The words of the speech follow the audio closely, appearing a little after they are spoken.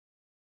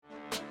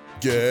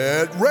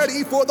Get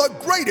ready for the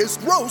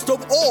greatest roast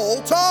of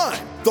all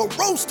time, the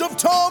Roast of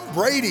Tom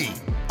Brady,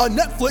 a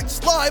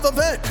Netflix live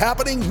event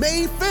happening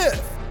May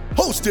 5th.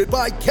 Hosted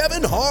by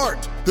Kevin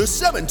Hart, the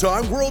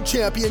 7-time world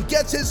champion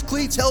gets his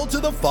cleats held to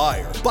the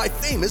fire by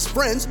famous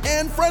friends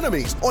and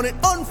frenemies on an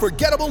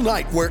unforgettable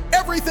night where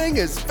everything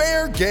is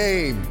fair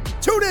game.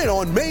 Tune in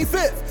on May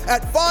 5th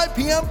at 5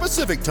 p.m.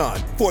 Pacific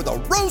time for the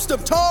Roast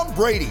of Tom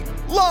Brady,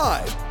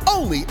 live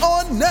only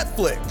on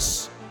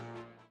Netflix.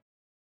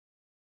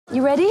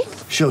 You ready?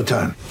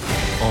 Showtime.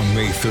 On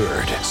May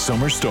 3rd,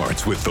 summer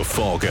starts with The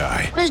Fall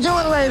Guy. Let's do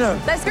it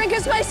later. Let's drink a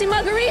spicy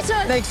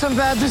margarita. Make some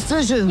bad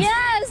decisions.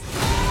 Yes.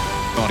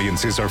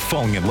 Audiences are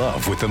falling in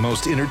love with the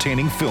most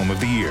entertaining film of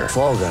the year.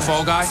 Fall Guy.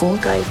 Fall Guy? Fall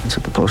Guy. That's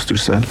what the poster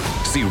said.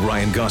 See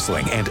Ryan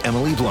Gosling and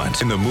Emily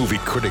Blunt in the movie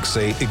critics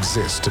say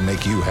exists to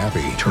make you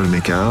happy. Trying to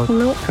make it out?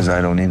 Nope. Because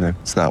I don't either.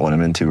 It's not what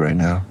I'm into right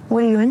now.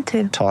 What are you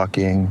into?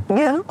 Talking.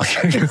 Yeah.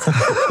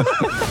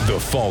 The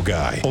Fall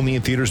Guy. Only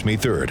in theaters May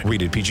 3rd.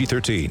 Rated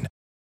PG-13.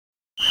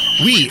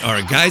 We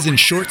are Guys in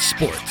Short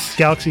Sports.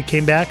 Galaxy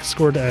came back,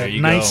 scored a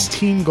nice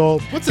team goal.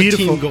 What's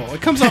Beautiful. a team goal?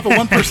 It comes off of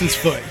one person's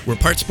foot. We're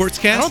part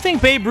sportscast, I don't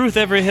think Babe Ruth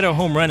ever hit a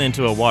home run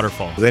into a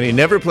waterfall. Then he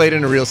never played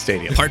in a real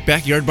stadium. part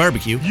backyard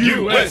barbecue,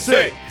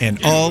 USA! and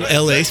all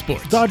LA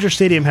sports. Dodger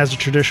Stadium has a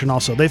tradition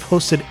also. They've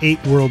hosted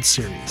 8 World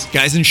Series.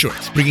 Guys in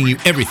Shorts, bringing you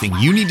everything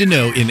you need to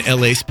know in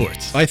LA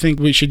sports. I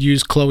think we should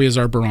use Chloe as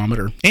our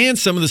barometer. And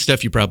some of the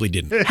stuff you probably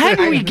didn't. How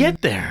did we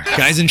get there?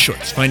 Guys in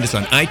Shorts. Find us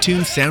on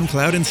iTunes,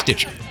 SoundCloud, and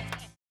Stitcher.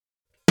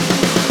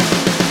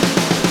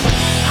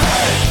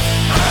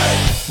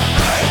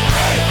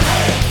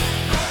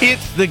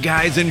 It's the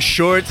Guys in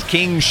Shorts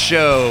Kings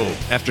show.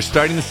 After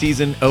starting the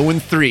season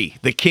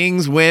 0-3, the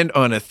Kings went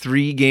on a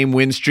 3-game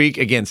win streak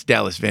against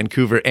Dallas,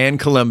 Vancouver, and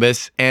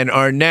Columbus, and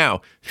are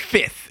now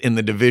 5th in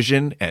the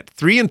division at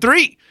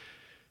 3-3.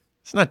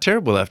 It's not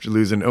terrible after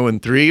losing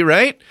 0-3,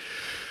 right?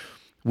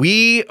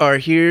 We are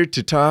here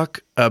to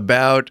talk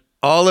about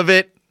all of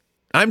it.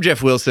 I'm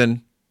Jeff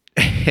Wilson,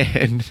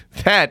 and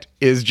that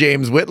is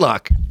James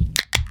Whitlock.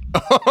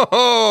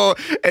 Oh,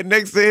 and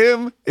next to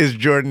him is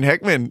Jordan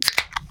Heckman.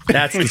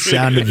 That's the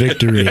sound of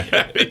victory.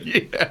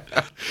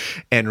 Yeah.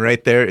 And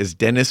right there is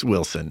Dennis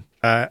Wilson.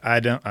 I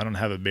don't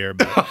have a beer,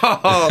 but,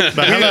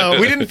 But hello.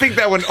 We didn't think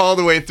that one all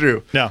the way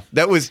through. No.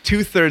 That was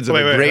 2/3 of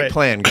a great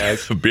plan,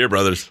 guys. Beer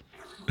Brothers.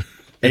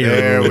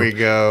 There we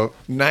go.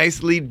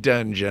 Nicely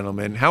done,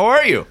 gentlemen. How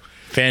are you?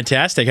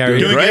 Fantastic. How are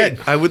you?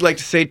 Great. I would like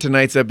to say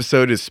tonight's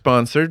episode is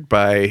sponsored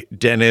by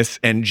Dennis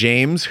and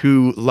James,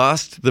 who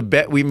lost the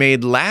bet we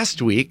made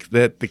last week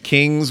that the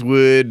Kings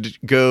would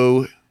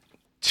go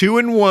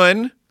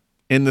 2-1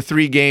 in the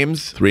 3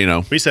 games.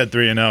 3-0. we said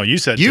 3-0. You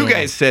said You 2-0.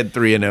 guys said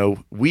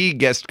 3-0. We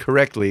guessed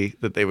correctly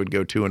that they would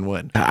go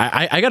 2-1.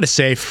 I got to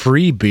say,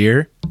 free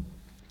beer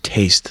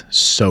tastes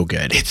so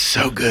good. It's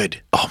so good.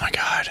 Oh, my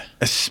God.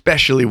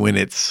 Especially when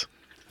it's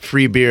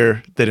free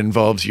beer that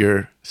involves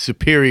your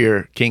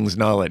superior Kings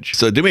knowledge.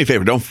 So do me a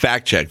favor, don't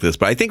fact check this,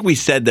 but I think we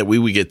said that we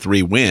would get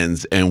 3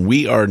 wins, and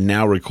we are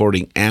now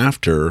recording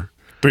after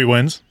 3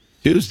 wins.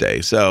 Tuesday.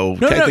 So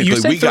No, technically you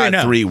said we got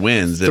 3-0. 3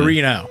 wins. and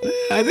 3-0.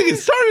 I think it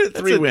started at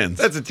 3 wins.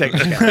 That's a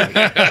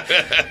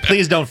technicality.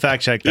 Please don't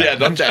fact check that. Yeah,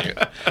 don't check it.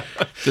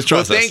 Just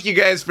Well, trust us. thank you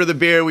guys for the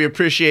beer. We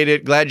appreciate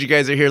it. Glad you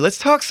guys are here. Let's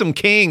talk some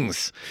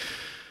Kings.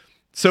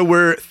 So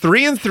we're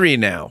 3-3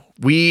 now.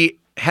 We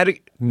had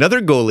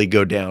another goalie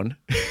go down.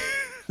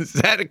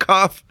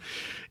 Zadikoff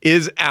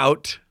is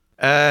out,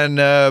 and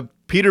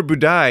Peter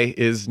Budaj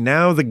is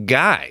now the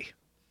guy.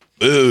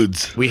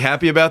 Boods. We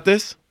happy about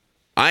this?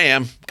 I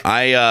am.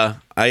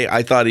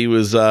 I thought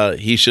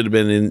he should have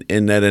been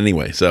in that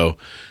anyway. So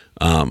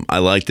I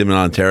liked him in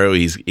Ontario.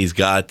 He's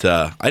got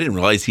I didn't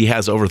realize he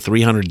has over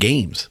 300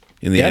 games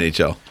in the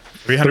NHL.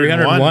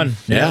 301.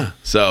 Yeah.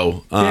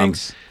 So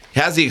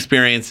has the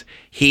experience.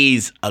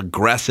 He's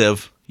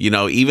aggressive. You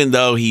know, even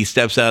though he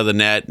steps out of the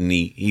net and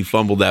he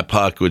fumbled that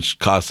puck, which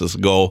cost us a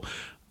goal,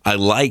 I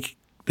like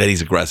that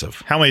he's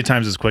aggressive. How many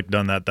times has Quick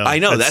done that, though? I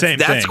know. That's thing.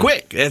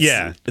 quick.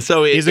 Yeah.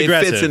 So it He's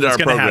aggressive. fits into It's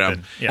our gonna program.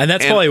 happen. Yeah. And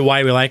that's probably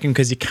why we like him,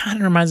 because he kind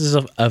of reminds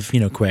us of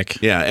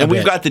Quick. Yeah, and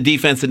we've got the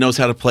defense that knows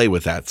how to play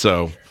with that.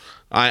 So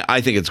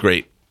I think it's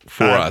great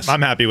for us.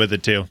 I'm happy with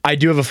it, too. I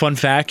do have a fun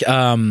fact.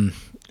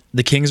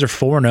 The Kings are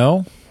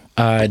 4-0,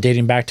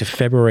 dating back to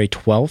February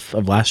 12th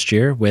of last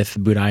year with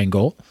Budaj in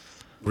goal.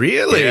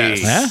 Really?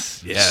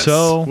 Yes. Yeah.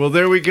 So, Well,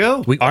 there we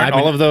go. Aren't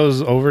all of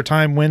those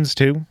overtime wins,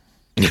 too?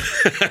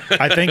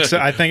 I think so.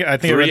 I think I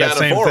read that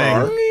same thing.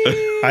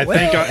 I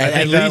think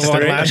that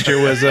one last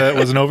year was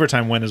an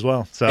overtime win as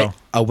well. So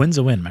a win's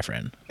a win, my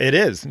friend. It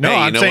is. No,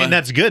 I'm saying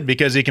that's good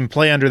because he can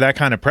play under that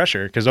kind of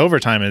pressure, because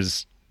overtime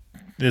it's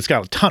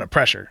got a ton of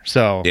pressure.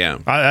 So yeah,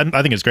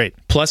 I think it's great.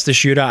 Plus the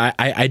shootout,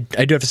 I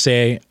do have to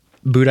say,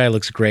 Budaj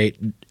looks great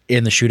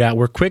in the shootout.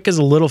 Where Quick is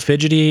a little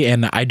fidgety,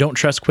 and I don't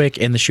trust Quick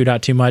in the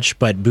shootout too much,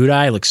 but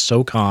Budaj looks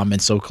so calm and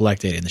so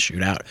collected in the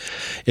shootout.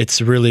 It's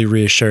really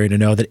reassuring to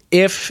know that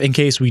if, in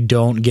case we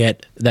don't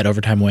get that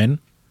overtime win,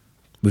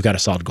 we've got a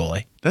solid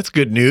goalie. That's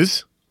good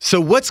news.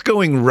 So what's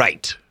going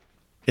right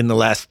in the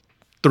last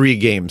 3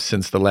 games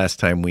since the last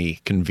time we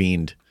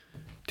convened.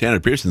 Tanner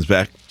Pearson's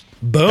back.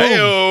 Boom.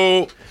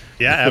 Hey-o.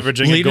 Yeah,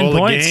 averaging a Leading goal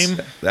points. a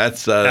game.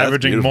 That's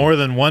averaging beautiful. more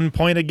than 1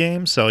 point a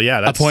game. So yeah,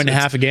 that's a point and a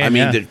half a game. I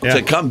mean, yeah.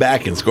 to come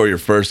back and score your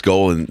first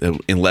goal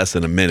in less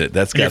than a minute,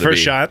 that's got to be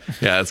first shot.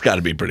 Yeah, that's got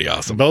to be pretty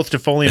awesome. Both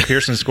Toffoli and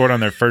Pearson scored on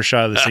their first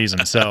shot of the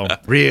season. So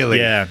Really?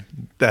 yeah,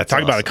 That's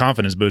talk about a awesome.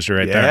 confidence booster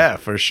right there. Yeah,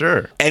 for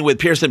sure. And with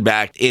Pearson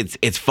back,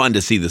 it's fun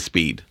to see the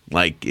speed.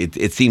 Like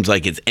it seems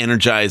like it's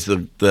energized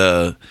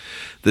the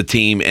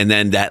team. And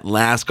then that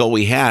last goal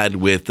we had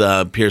with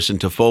Pearson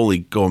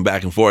Toffoli going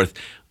back and forth,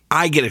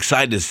 I get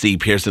excited to see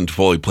Pearson and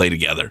Toffoli play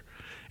together,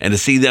 and to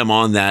see them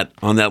on that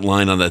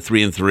line on that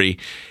 3-and-3,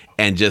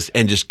 and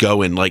just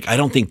go in. Like I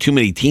don't think too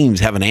many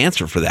teams have an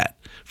answer for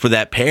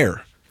that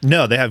pair.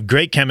 No, they have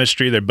great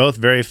chemistry. They're both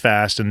very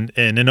fast, and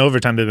in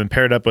overtime they've been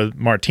paired up with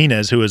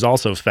Martinez, who is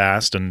also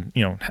fast, and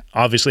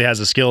obviously has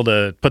the skill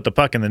to put the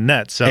puck in the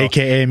net. So,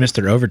 AKA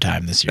Mr.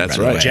 Overtime this year. That's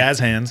by the right. way. jazz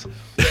hands.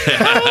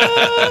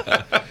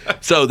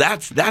 So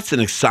that's an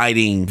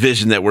exciting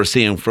vision that we're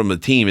seeing from the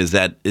team. Is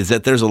that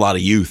there's a lot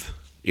of youth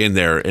in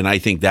there, and I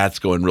think that's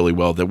going really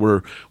well. That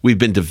we've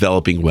been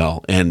developing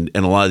well, and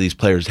a lot of these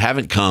players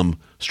haven't come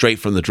straight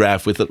from the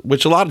draft,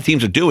 which a lot of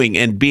teams are doing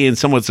and being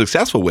somewhat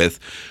successful with.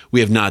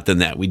 We have not done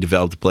that. We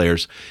develop the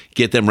players,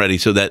 get them ready,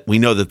 so that we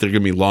know that they're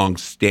going to be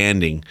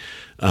long-standing,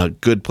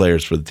 good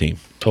players for the team.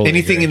 Totally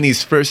Anything agree. in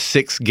these first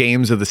 6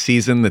 games of the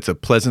season that's a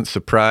pleasant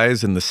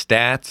surprise in the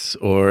stats,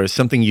 or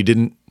something you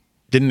didn't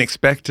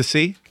expect to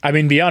see? I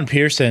mean, beyond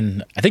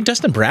Pearson, I think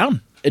Dustin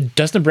Brown.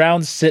 Dustin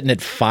Brown's sitting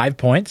at 5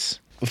 points,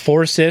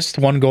 4 assists,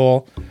 1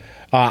 goal.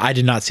 I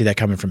did not see that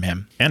coming from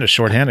him. And a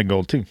shorthanded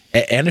goal too.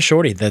 And a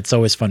shorty. That's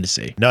always fun to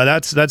see. No,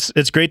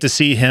 it's great to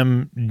see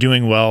him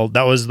doing well.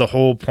 That was the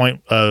whole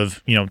point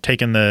of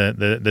taking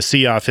the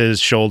C off his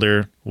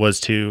shoulder,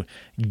 was to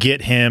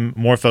get him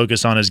more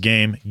focused on his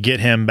game, get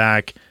him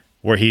back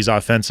where he's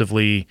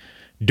offensively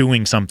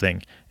doing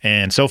something.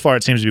 And so far,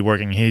 it seems to be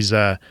working. He's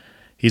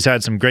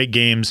had some great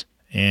games,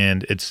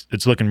 and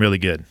it's looking really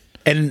good.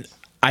 And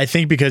I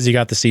think because he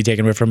got the C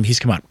taken away from him, he's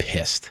come out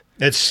pissed.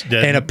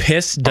 And a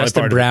pissed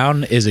Dustin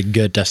Brown is a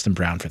good Dustin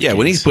Brown for the Yeah, Kings.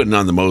 when he's putting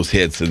on the most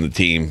hits in the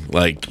team,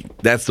 like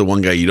that's the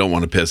one guy you don't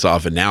want to piss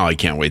off. And now I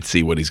can't wait to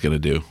see what he's going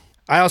to do.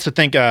 I also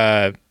think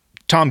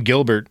Tom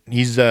Gilbert,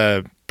 he's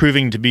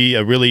proving to be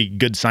a really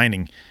good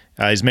signing.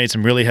 He's made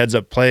some really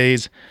heads-up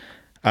plays.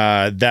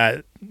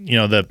 That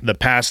the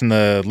pass in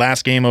the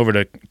last game over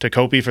to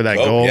Kopi for that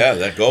goal. Yeah,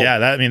 that goal.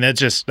 Yeah,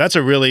 that's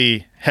a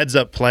really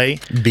heads-up play.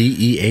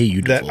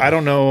 BEA That I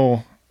don't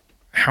know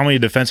how many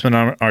defensemen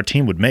on our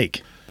team would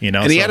make.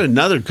 And he had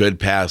another good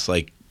pass,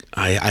 like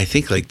I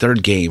think like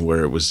third game,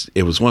 where it was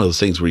one of those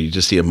things where you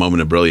just see a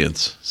moment of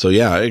brilliance. So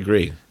yeah, I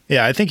agree.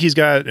 Yeah, I think he's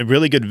got a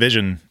really good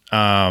vision.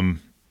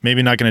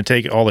 Maybe not going to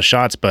take all the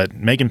shots, but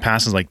making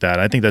passes like that,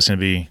 I think that's going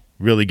to be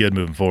really good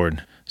moving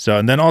forward. So,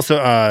 and then also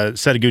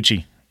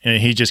Setaguchi,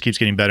 he just keeps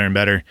getting better and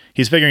better.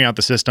 He's figuring out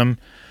the system.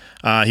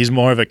 He's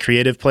more of a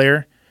creative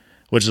player,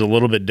 which is a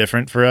little bit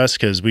different for us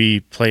because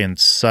we play in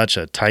such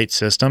a tight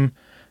system.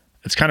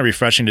 It's kind of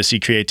refreshing to see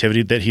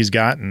creativity that he's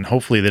got, and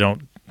hopefully they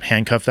don't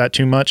handcuff that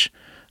too much,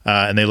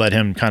 and they let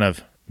him kind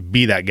of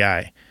be that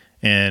guy.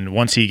 And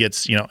once he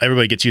gets,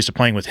 everybody gets used to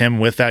playing with him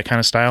with that kind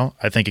of style,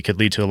 I think it could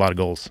lead to a lot of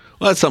goals.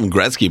 Well, that's something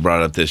Gretzky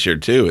brought up this year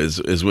too,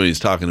 is when he's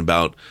talking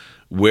about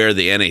where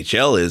the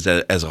NHL is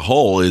as a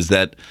whole, is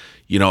that,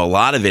 a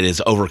lot of it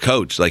is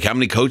overcoached. Like, how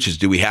many coaches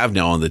do we have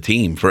now on the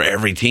team for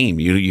every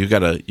team? You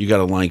got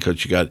a line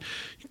coach, you got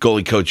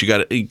goalie coach, you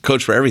got a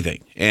coach for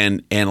everything.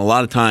 And a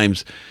lot of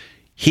times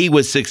he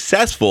was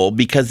successful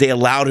because they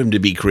allowed him to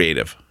be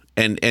creative.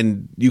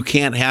 And you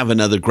can't have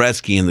another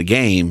Gretzky in the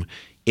game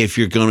if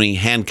you're going to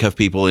handcuff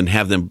people and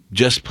have them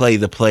just play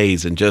the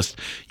plays and just,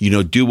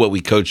 do what we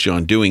coached you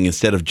on doing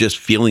instead of just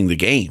feeling the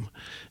game.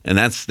 And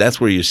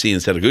that's where you're seeing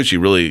Setaguchi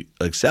really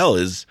excel,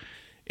 is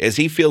as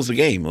he feels the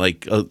game.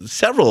 Like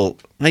several,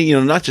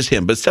 not just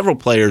him, but several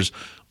players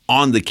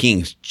on the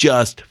Kings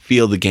just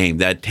feel the game.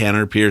 That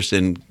Tanner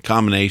Pearson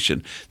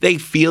combination, they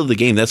feel the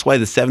game. That's why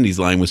the 70s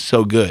line was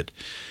so good.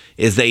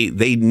 Is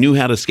they knew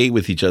how to skate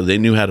with each other. They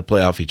knew how to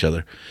play off each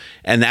other.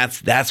 And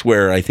that's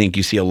where I think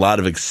you see a lot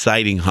of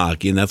exciting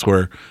hockey, and that's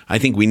where I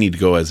think we need to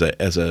go as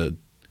a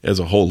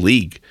whole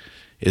league,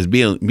 is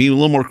be a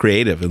little more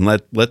creative and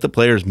let the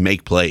players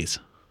make plays.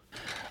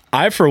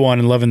 I, for one,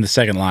 am loving the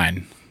second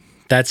line.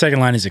 That second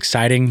line is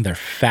exciting. They're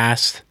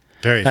fast.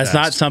 Very That's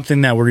fast. not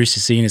something that we're used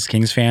to seeing as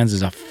Kings fans,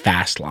 is a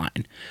fast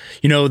line.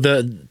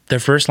 Their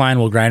first line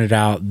will grind it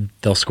out.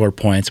 They'll score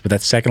points, but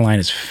that second line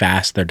is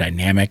fast. They're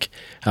dynamic.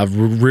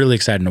 Really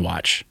exciting to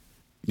watch.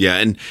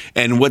 Yeah,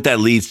 and what that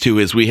leads to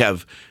is we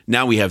have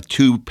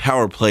 2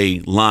 power play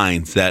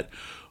lines that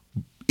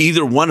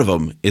either one of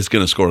them is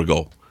going to score a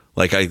goal.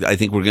 Like I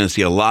think we're going to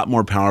see a lot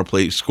more power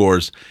play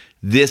scores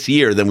this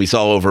year than we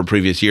saw over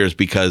previous years,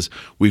 because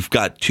we've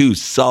got 2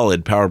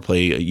 solid power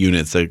play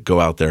units that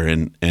go out there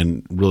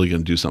and really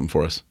going to do something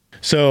for us.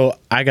 So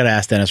I got to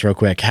ask Dennis real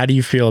quick. How do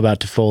you feel about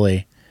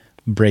Toffoli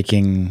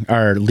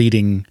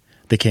leading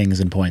the Kings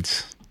in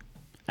points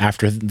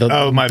after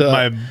the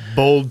my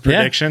bold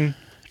prediction.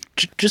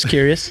 Just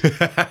curious.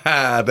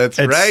 That's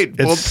right.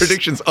 Bold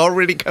predictions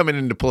already coming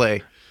into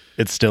play.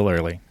 It's still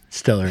early.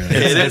 Still early.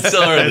 It's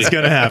still early. It's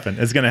gonna happen.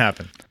 It's gonna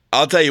happen.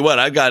 I'll tell you what,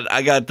 I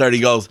got 30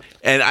 goals,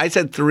 and I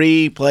said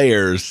 3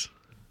 players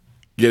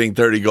getting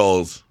 30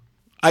 goals.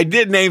 I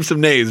did name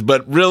some names,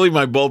 but really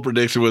my bold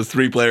prediction was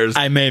 3 players.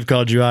 I may have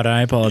called you out.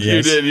 I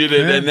apologize. You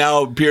did, and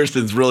now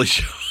Pearson's really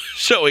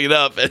showing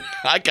up, and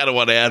I kind of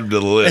want to add him to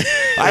the list.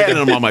 I had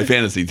him on my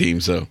fantasy team,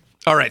 so.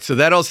 All right, so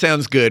that all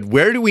sounds good.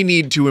 Where do we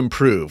need to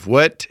improve?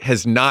 What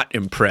has not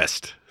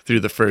impressed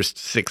through the first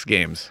 6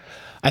 games?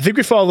 I think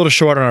we fall a little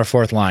short on our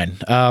fourth line.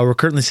 We're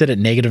currently sit at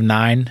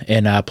 -9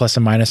 and plus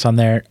and minus on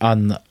there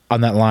on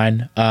that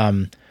line.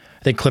 I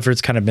think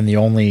Clifford's kind of been the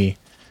only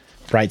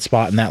bright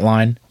spot in that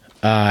line.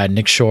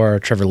 Nick Shore,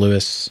 Trevor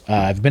Lewis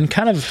have been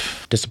kind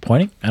of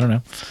disappointing. I don't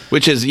know.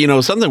 Which is,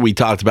 something we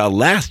talked about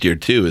last year,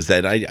 too, is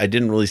that I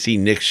didn't really see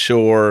Nick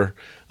Shore.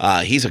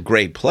 He's a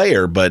great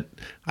player, but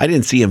I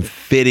didn't see him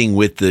fitting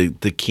with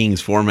the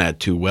Kings format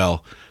too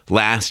well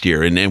last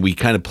year. And we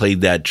kind of played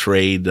that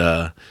trade,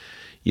 the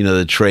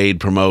trade,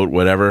 promote,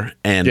 whatever.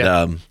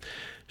 And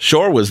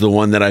Shore was the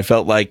one that I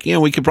felt like,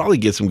 we could probably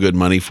get some good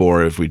money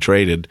for if we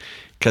traded,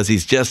 because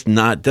he's just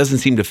doesn't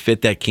seem to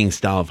fit that King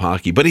style of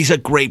hockey. But he's a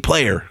great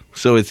player,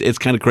 so it's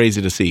kind of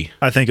crazy to see.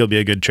 I think he'll be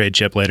a good trade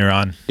chip later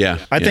on. Yeah.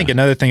 I think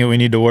another thing that we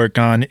need to work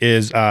on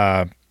is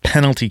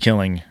penalty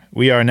killing.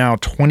 We are now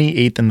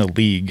 28th in the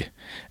league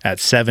at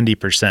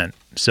 70%.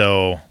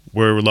 So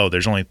we're low.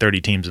 There's only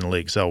 30 teams in the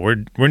league. So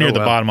we're near the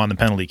bottom on the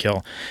penalty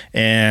kill.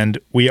 And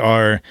we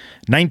are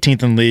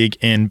 19th in the league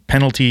in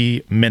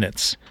penalty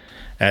minutes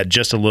at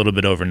just a little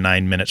bit over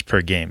 9 minutes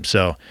per game.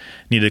 So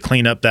need to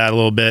clean up that a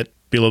little bit,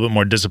 be a little bit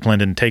more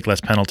disciplined and take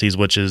less penalties,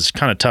 which is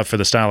kind of tough for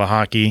the style of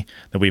hockey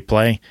that we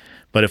play.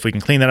 But if we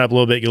can clean that up a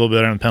little bit, get a little bit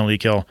better on the penalty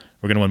kill,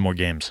 we're going to win more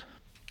games.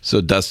 So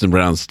Dustin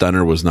Brown's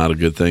stunner was not a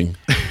good thing?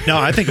 No,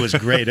 I think it was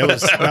great. That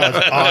was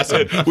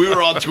awesome. We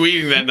were all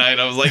tweeting that night.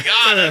 I was like,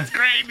 that's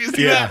great. You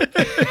see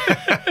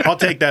that? I'll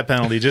take that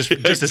penalty just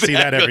to see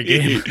that every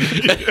game.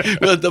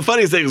 Well, the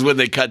funniest thing is when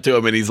they cut to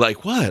him and he's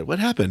like, what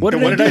happened? What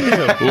did I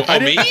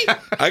do? Me?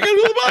 I got to go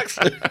to the box?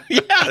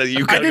 Yeah,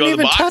 you got to go to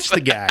the box. I didn't even touch the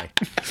guy.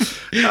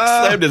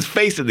 Slammed his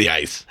face in the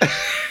ice.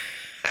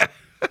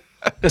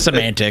 The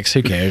semantics.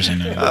 Who cares?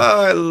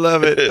 Oh, I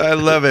love it. I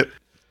love it.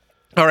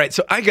 All right,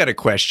 so I got a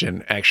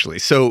question, actually.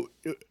 So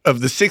of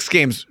the 6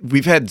 games,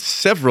 we've had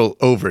several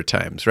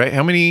overtimes, right?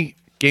 How many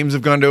games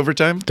have gone to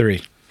overtime?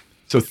 3.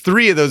 So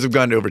 3 of those have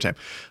gone to overtime.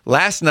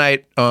 Last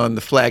night on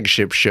the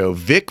flagship show,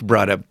 Vic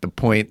brought up the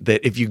point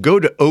that if you go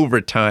to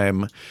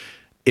overtime,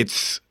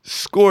 it's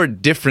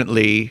scored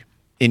differently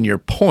in your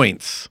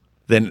points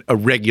than a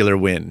regular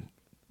win.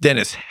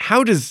 Dennis,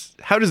 how does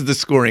the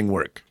scoring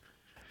work?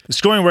 The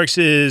scoring works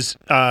is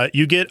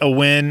you get a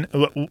win,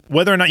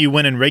 whether or not you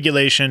win in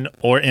regulation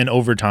or in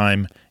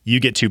overtime, you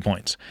get 2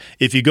 points.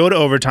 If you go to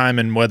overtime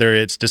and whether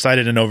it's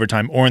decided in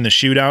overtime or in the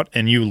shootout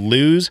and you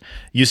lose,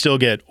 you still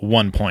get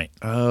 1 point.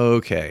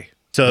 Okay.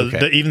 So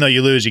even though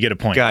you lose, you get a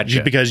point.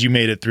 Gotcha. Because you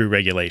made it through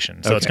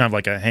regulation. So it's kind of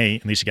like hey,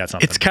 at least you got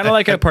something. It's kind of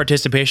like a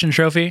participation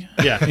trophy.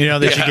 Yeah. That you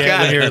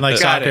get when you're in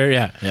soccer.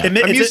 Yeah. I'm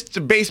used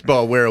to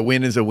baseball where a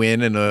win is a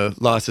win and a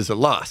loss is a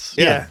loss.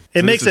 Yeah.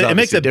 It makes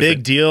a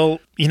big deal.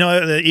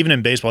 Even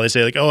in baseball, they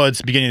say it's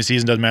the beginning of the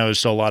season, doesn't matter. There's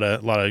still a lot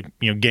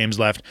of games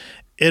left.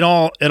 It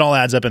all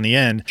adds up in the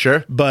end.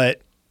 Sure.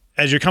 But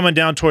as you're coming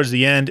down towards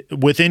the end,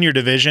 within your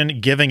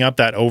division, giving up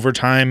that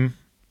overtime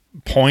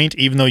point,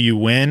 even though you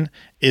win,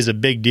 is a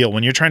big deal.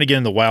 When you're trying to get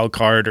in the wild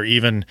card or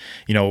even,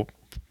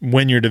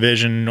 win your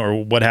division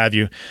or what have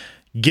you,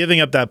 giving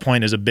up that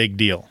point is a big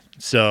deal.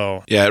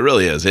 So yeah, it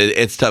really is.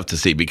 It's tough to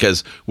see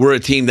because we're a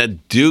team that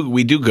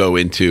we do go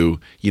into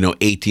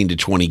 18 to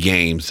 20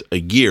 games a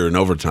year in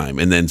overtime,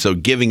 and then so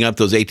giving up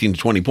those 18 to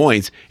 20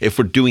 points, if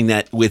we're doing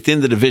that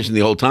within the division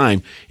the whole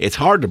time, it's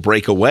hard to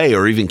break away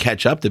or even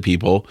catch up to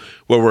people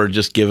where we're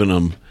just giving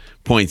them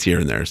points here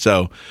and there.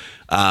 So.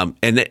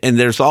 And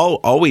there's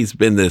always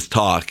been this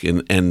talk,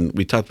 and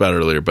we talked about it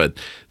earlier, but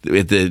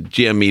at the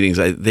GM meetings,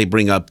 they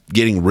bring up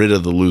getting rid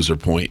of the loser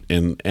point,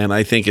 and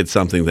I think it's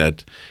something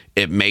that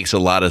it makes a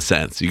lot of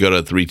sense. You go to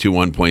a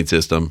 3-2-1 point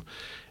system,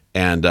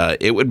 and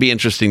it would be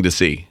interesting to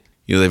see.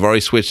 They've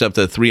already switched up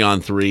to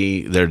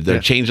 3-on-3. They're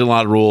changing a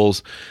lot of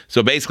rules.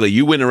 So basically,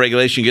 you win a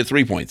regulation, you get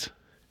 3 points.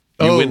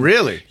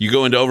 Really? You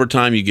go into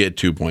overtime, you get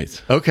 2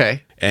 points.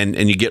 Okay. And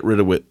you get rid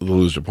of the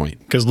loser point.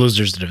 Because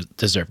losers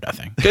deserve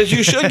nothing. Because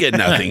you should get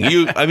nothing.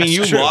 You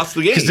lost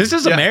the game. Because this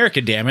is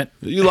America, damn it.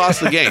 You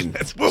lost the game.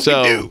 That's what we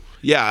do.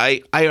 Yeah,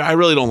 I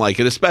really don't like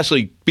it,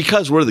 especially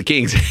because we're the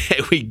Kings.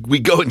 we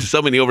go into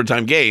so many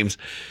overtime games.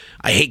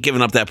 I hate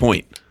giving up that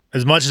point.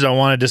 As much as I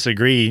want to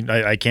disagree,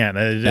 I can't.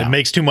 It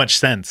makes too much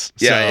sense.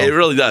 Yeah, it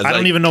really does. I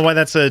don't even know why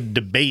that's a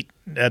debate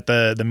at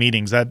the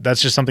meetings.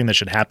 That's just something that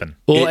should happen.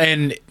 Well,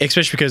 and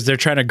especially because they're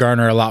trying to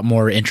garner a lot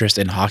more interest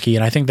in hockey,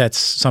 and I think that's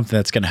something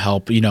that's going to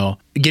help.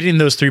 Getting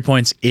those 3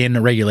 points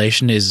in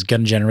regulation is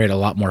going to generate a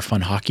lot more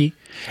fun hockey,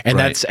 and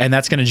that's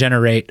going to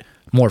generate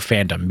more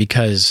fandom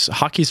because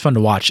hockey is fun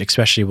to watch,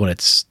 especially when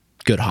it's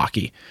good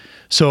hockey.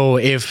 So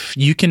if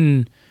you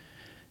can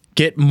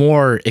get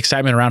more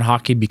excitement around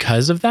hockey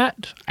because of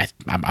that,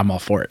 I'm all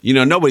for it. You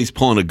know, nobody's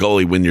pulling a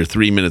goalie when you're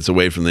 3 minutes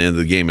away from the end of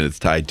the game and it's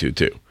tied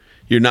 2-2.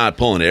 You're not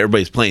pulling it.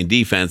 Everybody's playing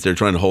defense. They're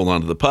trying to hold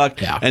on to the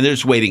puck, and they're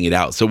just waiting it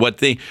out. So what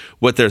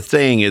they're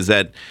saying is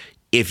that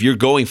if you're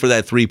going for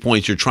that 3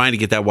 points, you're trying to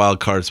get that wild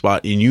card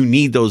spot, and you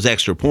need those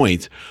extra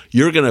points,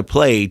 you're going to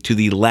play to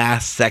the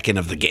last second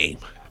of the game.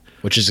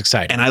 Which is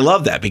exciting. And I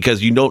love that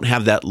because you don't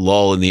have that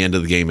lull in the end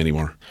of the game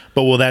anymore.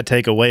 But will that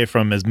take away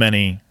from as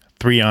many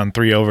 3-on-3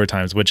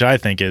 overtimes, which I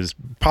think is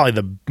probably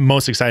the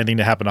most exciting thing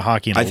to happen to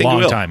hockey in a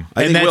long time?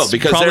 I think it will,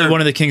 because probably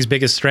one of the Kings'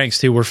 biggest strengths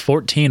too. We're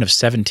 14 of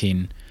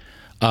 17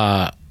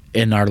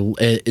 in our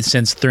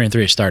since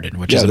 3-on-3 started,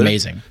 which is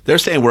amazing. They're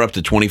saying we're up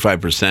to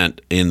 25%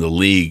 in the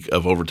league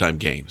of overtime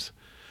games.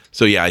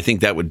 So yeah, I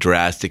think that would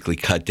drastically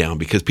cut down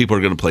because people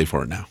are going to play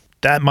for it now.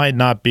 That might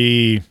not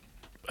be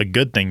a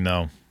good thing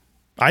though.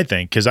 I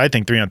think, because I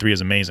think 3-on-3 is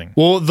amazing.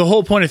 Well, the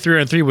whole point of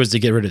 3-on-3 was to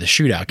get rid of the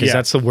shootout because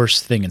that's the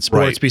worst thing in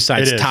sports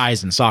besides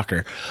ties and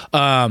soccer.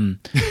 Eric.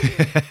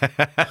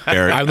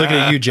 I'm looking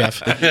at you,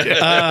 Jeff.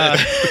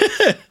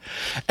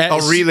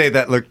 I'll relay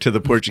that look to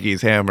the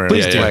Portuguese Hammer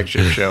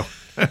flagship show.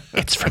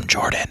 It's from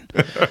Jordan.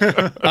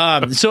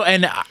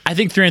 And I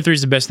think 3-on-3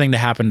 is the best thing to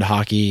happen to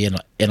hockey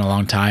in a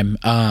long time.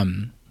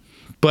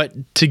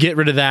 But to get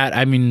rid of that,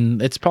 I mean,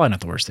 it's probably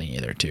not the worst thing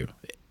either, too.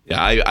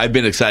 Yeah, I've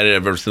been excited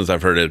ever since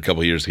I've heard it a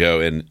couple years ago,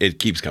 and it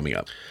keeps coming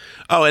up.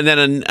 Oh, and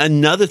then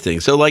another thing.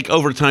 So, like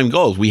overtime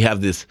goals, we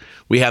have this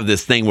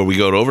thing where we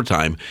go to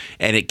overtime,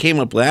 and it came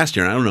up last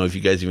year. And I don't know if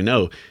you guys even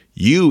know.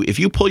 If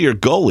you pull your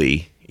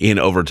goalie in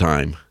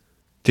overtime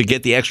to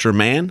get the extra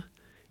man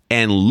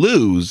and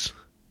lose,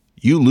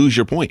 you lose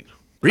your point.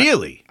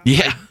 Really?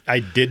 Yeah, I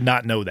did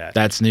not know that.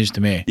 That's news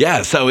to me.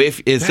 Yeah, so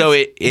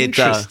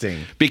interesting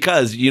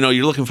because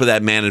you're looking for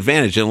that man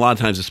advantage, and a lot of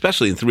times,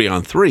 especially in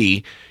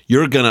 3-on-3,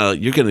 you're gonna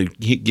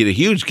get a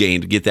huge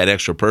gain to get that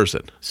extra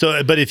person.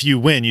 So, but if you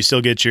win, you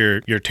still get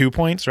your 2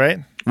 points, right?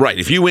 Right.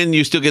 If you win,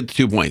 you still get the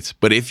 2 points.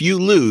 But if you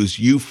lose,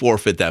 you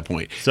forfeit that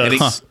point. So and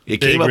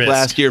it came up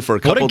last year for a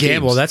couple What a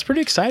gamble. teams. That's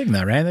pretty exciting,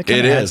 though, right?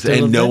 It is.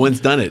 And no one's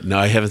done it. No,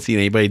 I haven't seen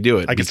anybody do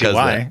it. I can see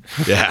why.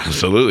 Yeah,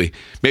 absolutely.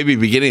 Maybe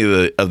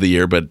beginning of the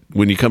year, but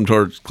when you come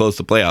towards close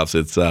to playoffs,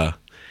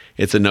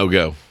 it's a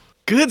no-go.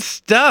 Good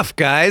stuff,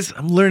 guys.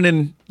 I'm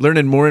learning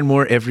more and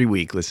more every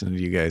week listening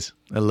to you guys.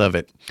 I love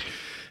it.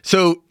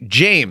 So,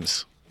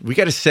 James, we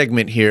got a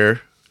segment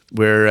here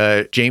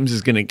where James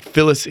is going to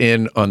fill us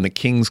in on the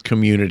Kings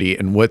community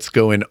and what's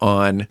going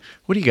on.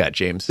 What do you got,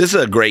 James? This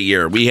is a great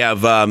year. We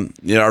have our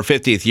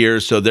 50th year,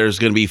 so there's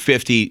going to be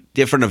 50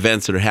 different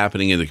events that are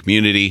happening in the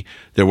community.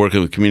 They're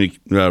working with community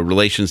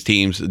relations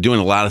teams, doing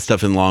a lot of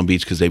stuff in Long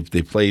Beach because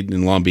they played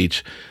in Long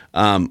Beach.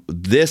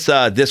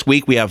 This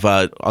week we have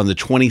on the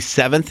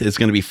 27th, it's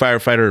going to be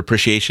Firefighter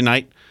Appreciation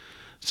Night.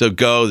 So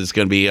there's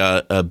going to be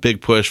a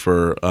big push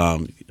for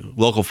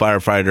local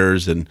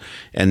firefighters,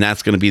 and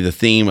that's going to be the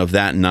theme of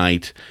that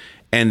night.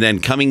 And then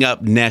coming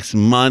up next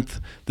month,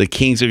 the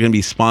Kings are going to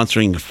be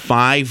sponsoring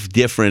 5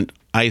 different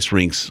ice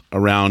rinks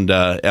around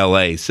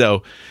L.A.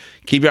 So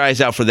keep your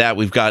eyes out for that.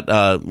 We've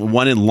got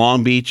one in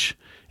Long Beach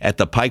at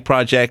the Pike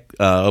Project,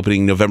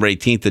 opening November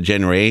 18th to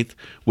January 8th.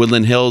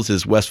 Woodland Hills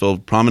is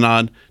Westfield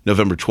Promenade,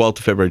 November 12th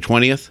to February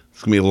 20th.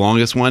 It's going to be the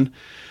longest one.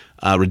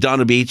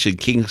 Redondo Beach and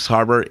Kings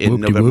Harbor in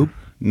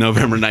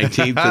November 19th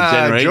to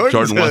January 8th.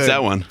 Jordan wants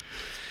that one.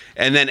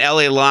 And then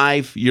LA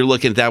Live, you're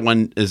looking at that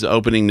one is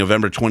opening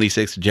November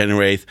 26th to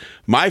January 8th.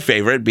 My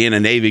favorite, being a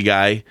Navy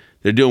guy,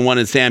 they're doing one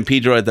in San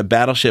Pedro at the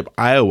Battleship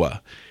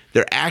Iowa.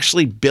 They're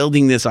actually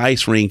building this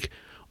ice rink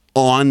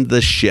on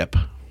the ship.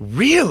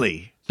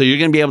 Really? So you're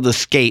going to be able to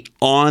skate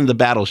on the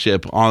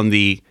battleship on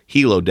the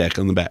helo deck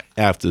on the back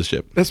after the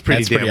ship. That's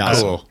pretty damn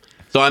awesome. cool.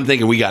 So I'm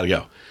thinking we got to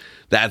go.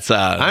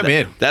 I'm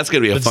in. That's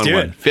going to be a fun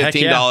one.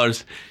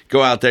 $15.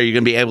 Go out there. You're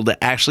going to be able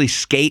to actually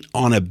skate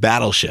on a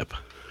battleship.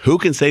 Who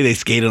can say they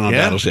skated on a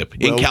battleship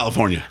in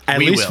California? At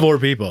least 4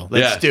 people.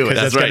 Let's do it.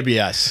 Because that's right. going to be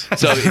us.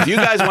 So if you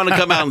guys want to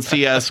come out and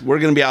see us, we're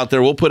going to be out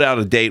there. We'll put out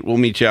a date. We'll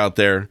meet you out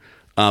there.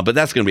 But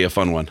that's going to be a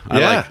fun one.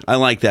 I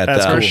like that.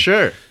 That's for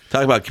sure.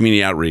 Talk about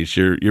community outreach.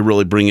 You're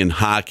really bringing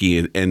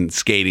hockey and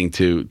skating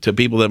to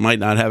people that might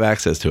not have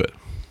access to it.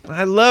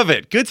 I love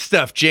it. Good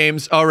stuff,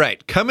 James. All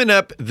right. Coming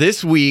up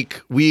this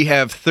week, we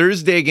have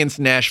Thursday against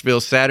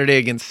Nashville, Saturday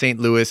against St.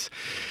 Louis,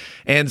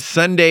 and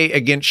Sunday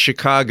against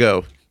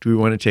Chicago. Do we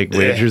want to take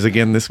wagers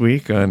again this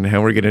week on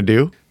how we're going to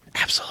do?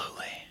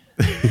 Absolutely.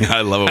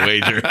 I love a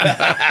wager.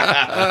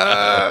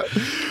 I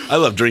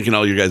love drinking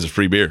all your guys'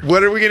 free beer.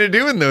 What are we going to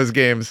do in those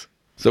games?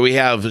 So we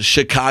have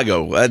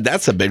Chicago.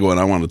 That's a big one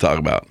I want to talk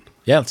about.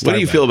 Yeah, what do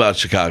you feel about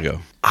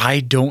Chicago? I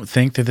don't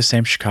think they're the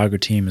same Chicago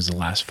team as the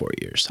last 4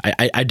 years.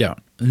 I don't.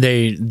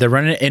 They're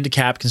running into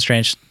cap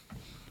constraints,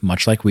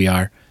 much like we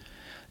are.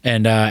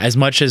 And as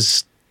much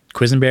as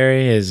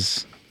Quisenberry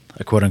is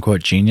a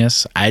quote-unquote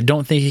genius, I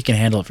don't think he can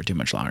handle it for too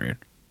much longer.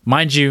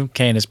 Mind you,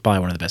 Kane is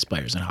probably one of the best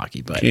players in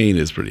hockey. But Kane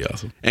is pretty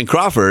awesome. And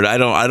Crawford, I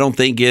don't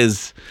think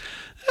is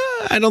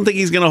I don't think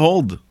he's going to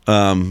hold.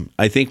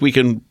 I think we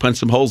can punch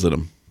some holes in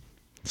him.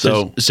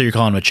 So you're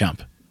calling him a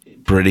chump?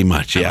 Pretty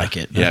much, yeah. I like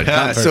it.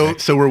 Yeah.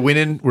 So we're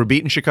winning. We're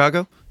beating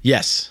Chicago.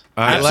 Yes,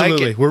 I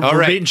absolutely. like it.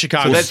 We're beating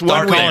Chicago. So that's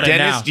one win.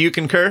 Dennis, now. do you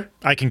concur?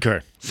 I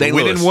concur. St.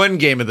 We're Louis. winning one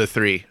game of the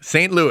 3.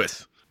 St.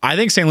 Louis. I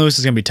think St. Louis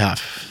is going to be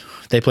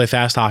tough. They play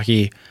fast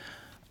hockey.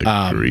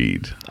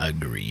 Agreed.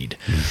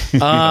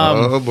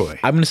 Oh boy.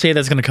 I'm going to say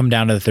that's going to come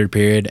down to the third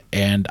period,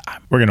 and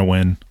We're going to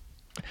win.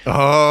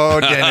 Oh,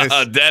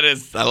 Dennis.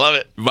 Dennis, I love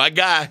it. My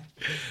guy.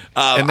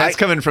 And that's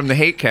coming from the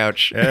hate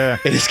couch. Yeah.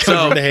 it is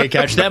coming from the hate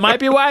couch. That might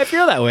be why I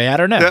feel that way. I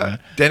don't know. Yeah.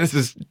 Dennis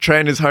is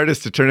trying his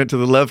hardest to turn it to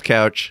the love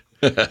couch.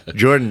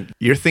 Jordan,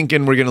 you're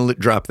thinking we're going to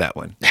drop that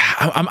one.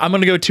 I'm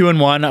going to go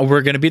 2-1.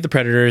 We're going to beat the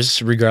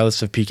Predators,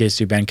 regardless of PK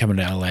Subban coming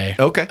to LA.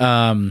 Okay.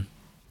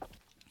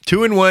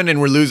 2-1,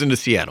 and we're losing to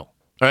Seattle.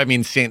 Or I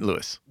mean St.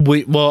 Louis.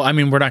 We're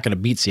not going to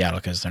beat Seattle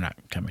because they're not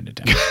coming to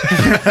town.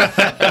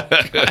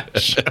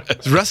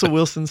 Is Russell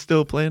Wilson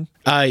still playing?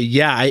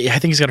 Yeah, I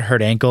think he's got a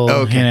hurt ankle.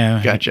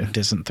 Okay, gotcha. He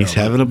doesn't. He's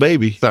having a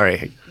baby.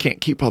 Sorry, I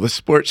can't keep all the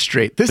sports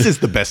straight. This is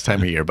the best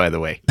time of year, by the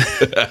way.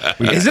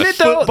 Isn't it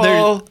though?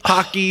 Football,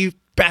 hockey,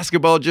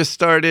 basketball just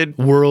started.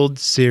 World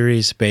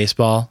Series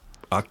baseball.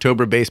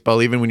 October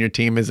baseball, even when your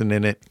team isn't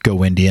in it.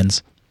 Go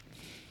Indians.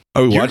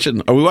 Are we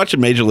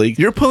watching Major League?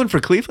 You're pulling for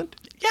Cleveland?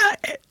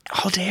 Yeah,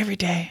 all day, every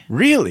day.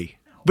 Really?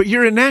 But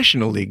you're a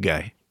National League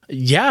guy.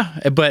 Yeah,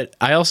 but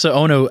I also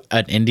own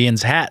an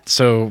Indians hat.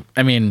 So,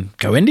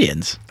 go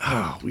Indians.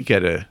 Oh, we got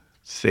to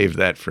save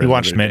that for We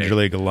watched another Major day.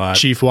 League a lot.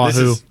 Chief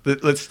Wahoo.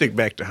 Let's stick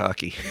back to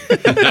hockey.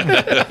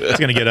 It's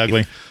going to get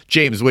ugly.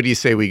 James, what do you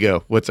say we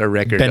go? What's our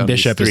record Ben on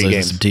Bishop these is 3 losing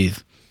games? some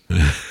teeth.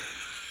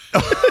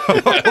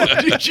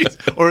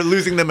 Or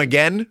losing them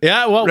again?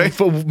 Yeah, well, Right?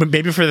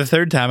 maybe for the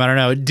third time. I don't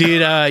know.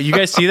 Did you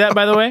guys see that,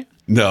 by the way?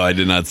 No, I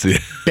did not see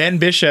it. Ben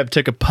Bishop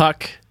took a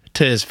puck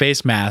to his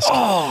face mask.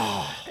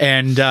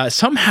 And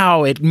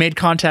somehow it made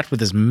contact with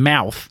his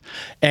mouth.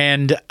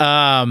 And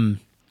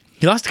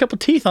he lost a couple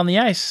teeth on the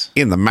ice.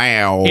 In the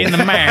mouth. In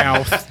the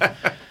mouth.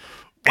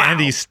 And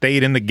he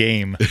stayed in the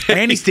game.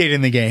 And he stayed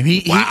in the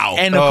game. Wow.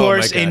 And of Oh,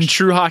 course, my in gosh.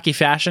 true hockey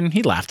fashion,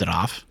 he laughed it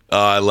off. Oh,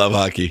 I love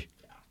hockey.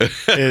 It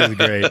is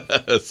great.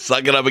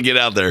 Suck it up and get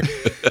out there.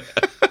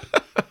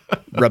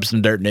 Rub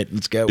some dirt in it.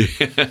 Let's go.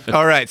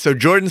 All right, so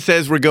Jordan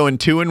says we're going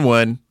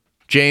 2-1.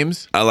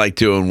 James? I like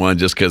 2-1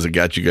 just because it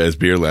got you guys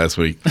beer last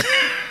week.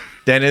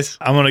 Dennis?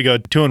 I'm going to go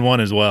 2-1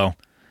 as well.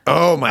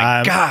 Oh,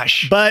 my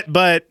gosh. But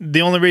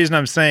the only reason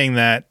I'm saying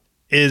that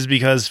is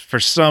because for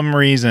some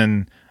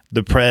reason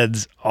the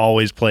Preds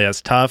always play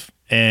us tough.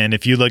 And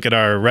if you look at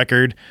our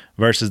record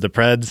versus the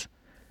Preds,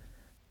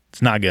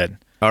 it's not good.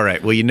 All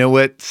right, well, you know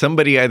what?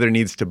 Somebody either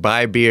needs to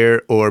buy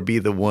beer or be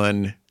the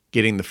one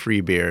getting the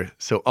free beer.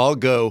 So I'll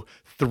go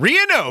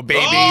 3-0, baby.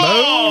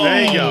 Oh,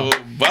 there you go.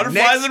 Butterflies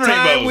Next and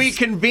time rainbows. we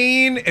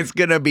convene, it's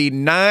going to be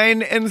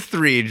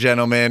 9-3,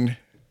 gentlemen.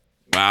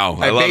 Wow,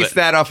 I love base it.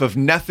 that off of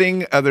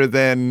nothing other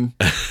than,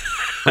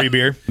 Free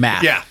beer.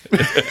 Math. yeah,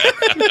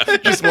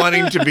 just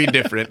wanting to be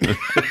different.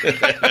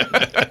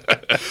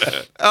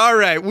 All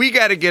right, we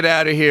got to get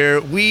out of here.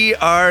 We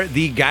are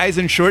the Guys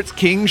in Shorts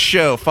Kings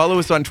Show. Follow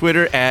us on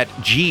Twitter at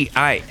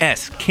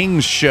GIS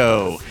Kings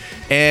Show.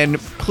 And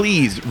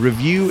please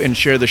review and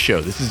share the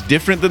show. This is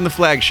different than the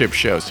flagship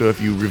show. So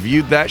if you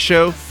reviewed that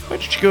show, why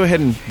don't you go ahead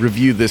and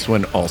review this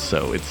one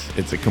also?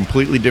 It's a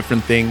completely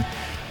different thing.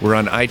 We're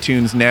on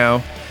iTunes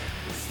now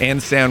and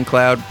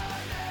SoundCloud.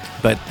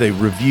 But the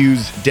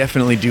reviews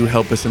definitely do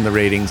help us in the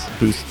ratings,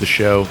 boost the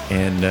show,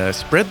 and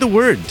spread the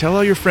word. Tell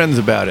all your friends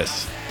about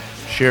us.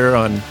 Share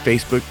on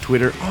Facebook,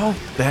 Twitter, all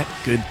that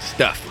good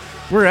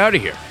stuff. We're out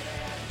of here.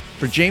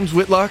 For James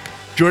Whitlock,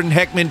 Jordan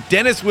Heckman,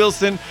 Dennis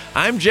Wilson,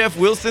 I'm Jeff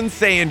Wilson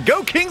saying,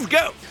 Go Kings,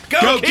 go!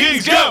 Go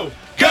Kings, go!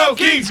 Go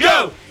Kings,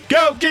 go!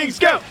 Go Kings,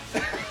 go!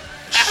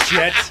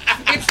 Shit.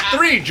 It's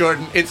 3,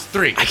 Jordan. It's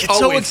 3. I get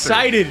so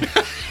excited.